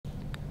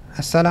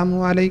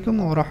Assalamu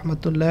alaikum wa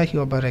rahmatullahi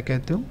wa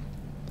barakatuh.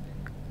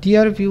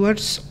 Dear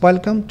viewers,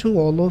 welcome to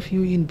all of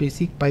you in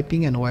Basic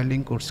Piping and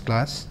Welding course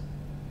class.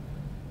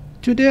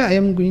 Today I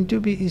am going to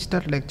be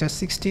start lecture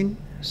 16.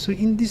 So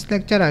in this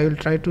lecture I will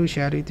try to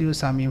share with you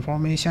some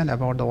information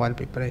about the weld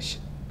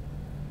preparation.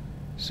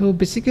 So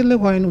basically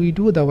when we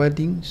do the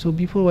welding, so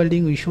before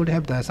welding we should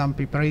have some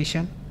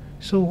preparation.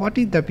 So what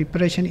is the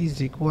preparation is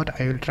required,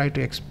 I will try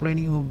to explain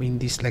you in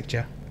this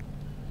lecture.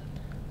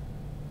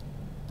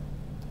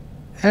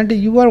 And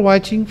you are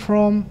watching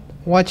from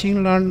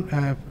YouTube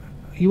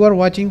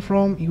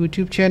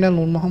channel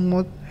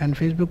Mohammad and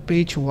Facebook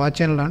page Watch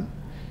and Learn.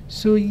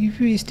 So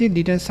if you still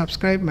didn't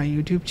subscribe my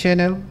YouTube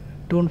channel,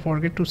 don't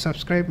forget to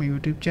subscribe my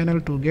YouTube channel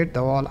to get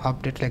the all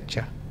update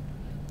lecture,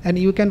 and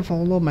you can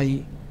follow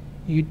my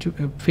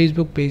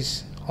Facebook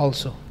page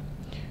also.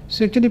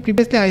 So actually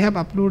previously I have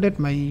uploaded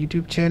my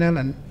YouTube channel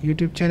and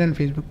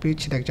Facebook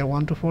page lecture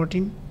 1 to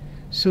 14.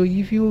 So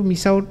if you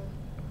miss out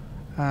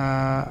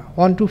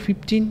 1 to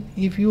 15,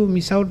 if you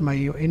miss out my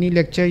any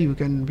lecture, you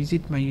can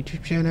visit my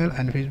YouTube channel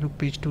and Facebook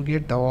page to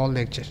get the all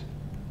lectures.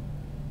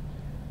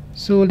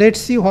 So let's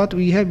see what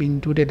we have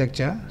in today's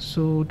lecture.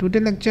 So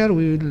today's lecture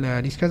we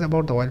will discuss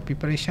about the weld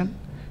preparation.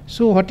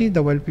 So what is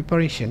the weld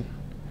preparation?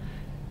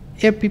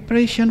 A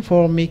preparation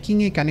for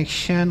making a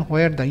connection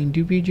where the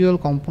individual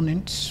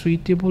components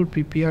suitable,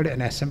 prepared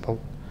and assembled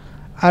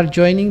are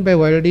joining by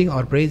welding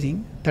or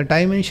brazing. The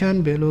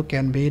dimension below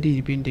can vary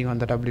depending on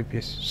the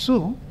WPS.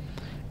 So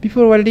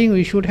before welding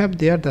we should have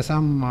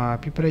some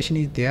preparation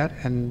is there,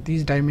 and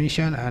this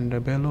dimension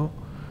and below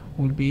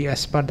will be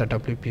as per the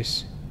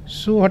WPS.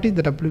 So what is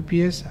the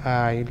WPS?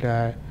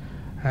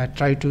 I'll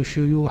try to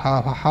show you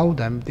how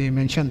they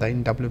mention the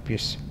in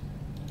WPS.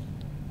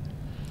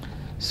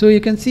 So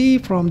you can see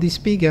from this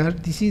figure,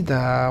 this is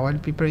the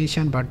weld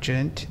preparation butt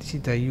joint, this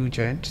is the U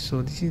joint.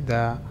 So this is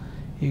the,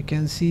 you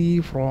can see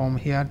from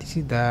here, this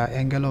is the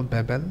angle of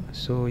bevel.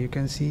 So you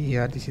can see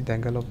here, this is the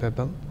angle of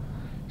bevel.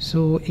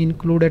 So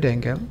included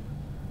angle,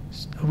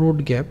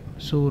 root gap.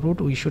 So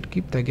root, we should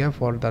keep the gap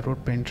for the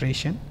root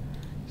penetration.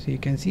 So you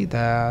can see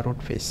the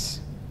root face.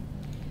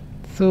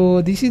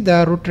 So this is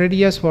the root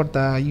radius for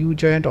the U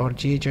joint or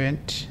J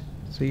joint.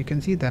 So you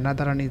can see the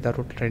another one is the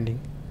root trending.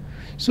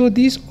 So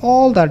these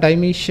all the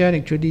dimension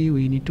actually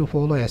we need to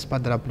follow as per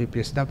the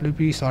WPS.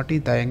 WPS, what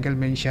is the angle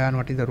mention,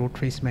 what is the root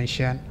face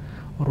mention,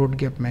 root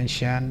gap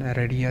mention,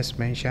 radius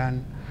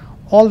mention,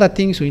 all the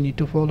things we need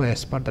to follow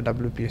as per the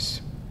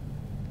WPS.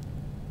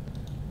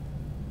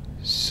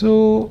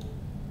 So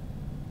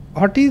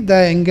what is the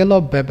angle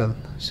of bevel?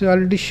 So I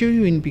will show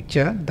you in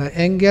picture the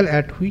angle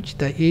at which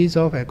the edge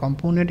of a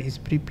component is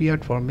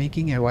prepared for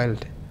making a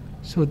weld.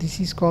 So this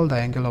is called the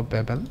angle of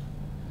bevel.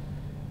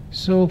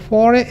 So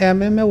for a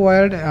MMA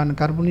weld on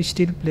carbon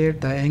steel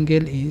plate, the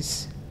angle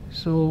is,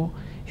 so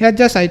here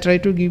just I try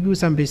to give you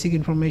some basic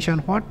information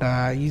what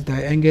is the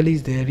angle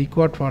is there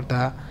required for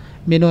the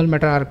manual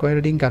metal arc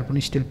welding carbon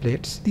steel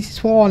plates. This is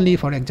for only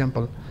for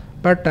example,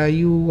 but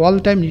you all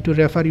time need to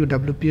refer your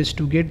WPS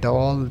to get the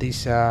all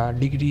this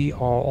degree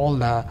or all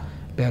the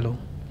value.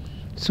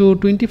 So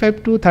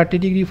 25 to 30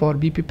 degree for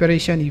B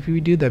preparation, if you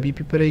do the B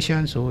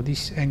preparation, so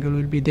this angle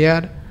will be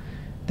there.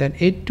 Then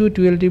 8 to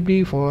 12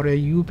 degree for a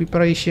U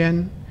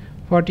preparation,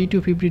 40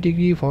 to 50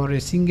 degree for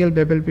a single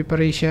bevel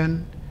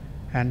preparation,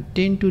 and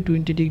 10 to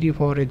 20 degree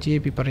for a J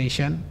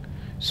preparation.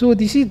 So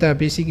this is the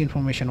basic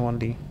information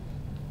only.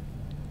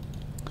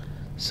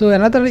 So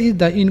another is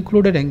the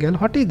included angle.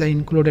 What is the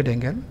included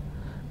angle?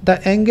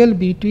 The angle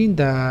between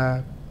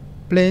the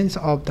planes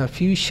of the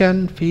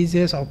fusion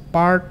phases of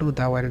part to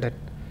the welded.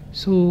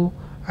 So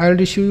I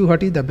will show you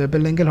what is the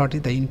bevel angle, what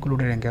is the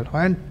included angle.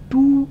 When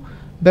two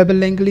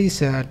bevel angle is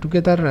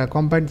together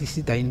combined, this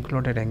is the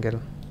included angle.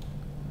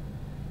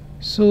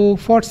 So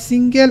for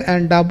single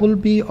and double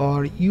B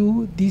or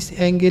U, this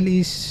angle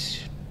is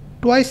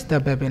twice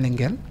the bevel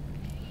angle.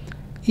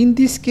 In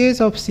this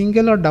case of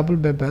single or double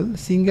bevel,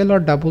 single or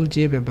double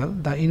J bevel,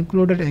 the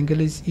included angle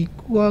is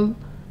equal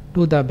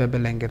to the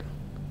bevel angle.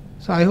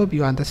 So I hope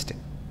you understand.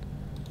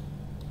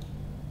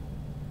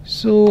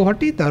 So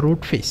what is the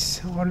root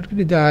face? I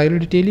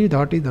will tell you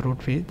what is the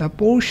root face. The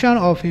portion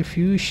of a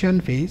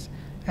fusion phase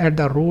at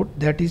the root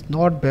that is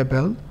not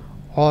bevel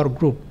or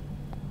groove.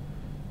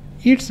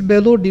 Its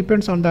below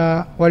depends on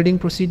the welding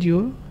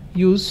procedure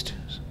used.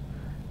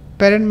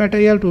 Parent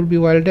material will be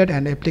welded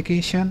and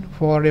application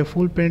for a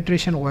full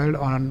penetration weld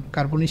on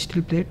carbon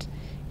steel plates.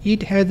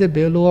 It has a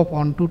below of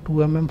 1 to 2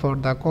 mm for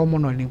the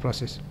common welding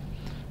process.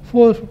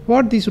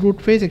 For this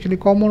root face, actually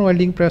common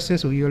welding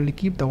process we only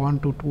keep the 1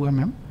 to 2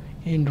 mm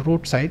in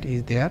root side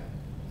is there,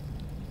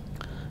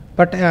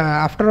 but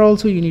after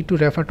also you need to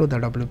refer to the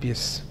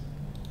WPS.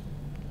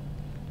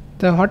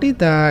 What is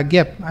the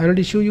gap? I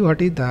already show you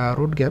what is the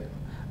root gap.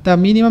 The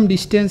minimum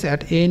distance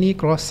at any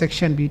cross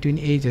section between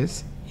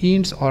edges,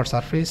 ends or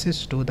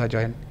surfaces to the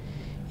joint.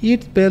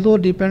 Its below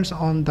depends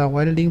on the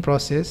welding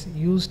process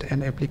used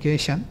and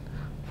application.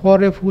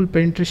 For a full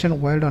penetration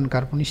weld on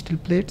carbon steel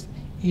plates,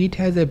 it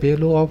has a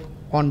below of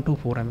 1 to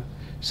 4 mm.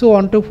 So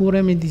 1 to 4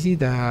 mm, this is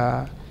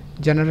the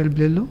general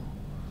below.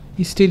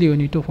 still you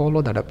need to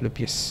follow the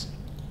WPS.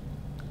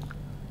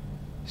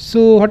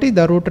 So what is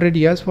the root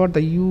radius for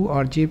the U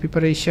or J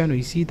preparation?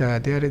 We see the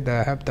there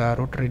they have the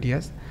root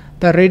radius.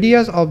 The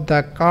radius of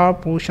the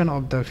curved portion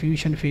of the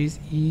fusion phase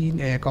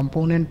in a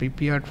component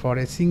prepared for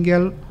a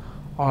single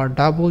or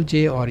double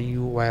J or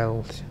U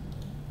weld.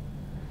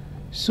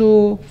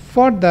 So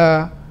for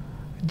the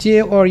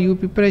J or U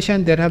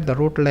preparation, there have the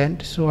root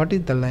length. So what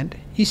is the length?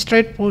 A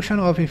straight portion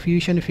of a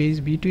fusion phase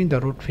between the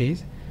root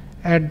phase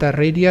at the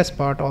radius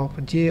part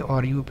of J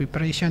or U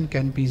preparation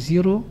can be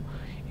 0,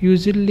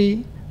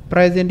 usually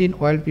present in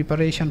weld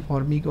preparation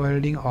for MIG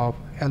welding of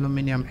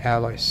aluminum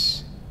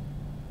alloys.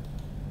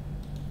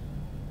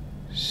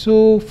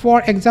 So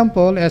for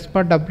example, as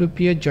per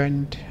WPS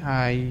joint,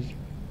 I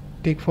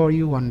take for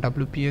you one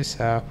WPS.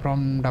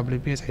 From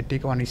WPS I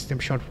take one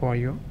snapshot for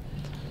you.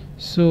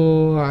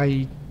 So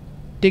I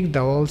take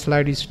the all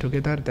slides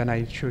together, then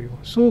I show you.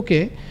 So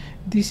okay,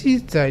 this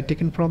is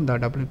taken from the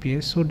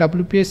WPS. So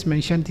WPS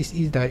mentioned this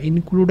is the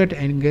included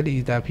angle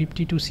is the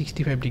 50 to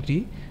 65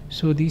 degree.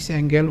 So this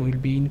angle will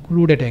be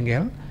included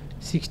angle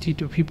 50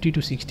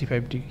 to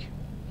 65 degree.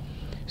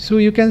 So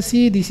you can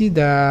see this is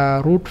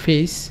the root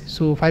face,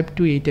 so 5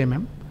 to 8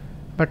 mm,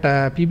 but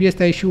previous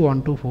the issue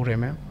 1 to 4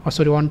 mm, or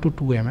sorry 1 to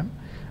 2 mm,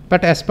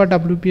 but as per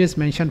WPS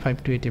mentioned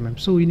 5 to 8 mm.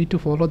 So we need to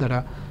follow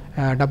the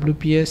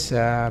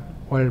WPS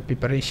weld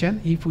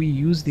preparation if we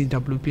use the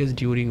WPS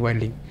during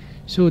welding.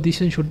 So this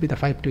one should be the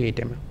 5 to 8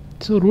 mm.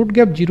 So root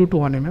gap 0 to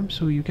 1 mm.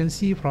 So you can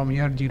see from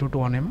here 0 to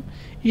 1 mm.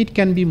 It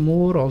can be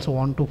more also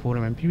 1 to 4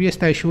 mm.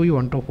 Previously I show you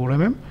 1 to 4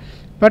 mm,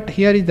 but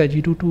here is the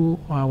 0 to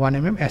 1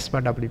 mm as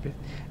per WPS.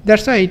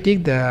 That's why I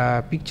take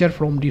the picture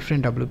from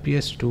different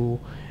WPS to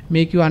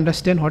make you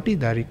understand what is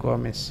the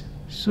requirements.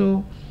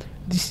 So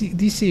this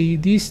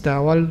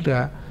the weld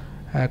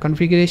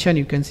configuration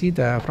you can see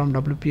the from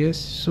WPS.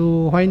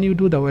 So when you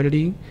do the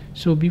welding,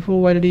 so before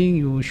welding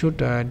you should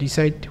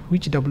decide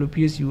which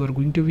WPS you are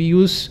going to be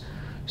use.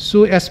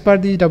 So as per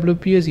the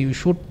WPS you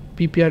should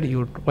prepare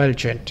your weld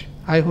joint.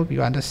 I hope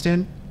you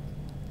understand.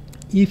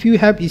 If you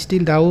have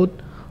still doubt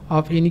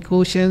of any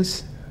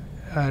questions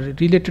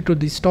related to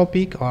this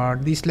topic or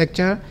this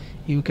lecture,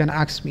 you can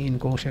ask me in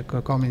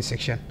comment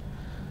section.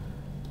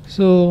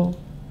 So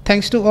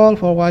thanks to all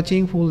for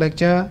watching full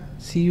lecture.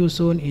 See you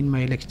soon in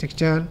my next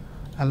lecture.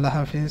 Allah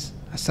Hafiz.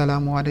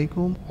 Assalamu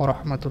alaikum wa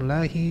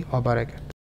rahmatullahi wa barakatuh.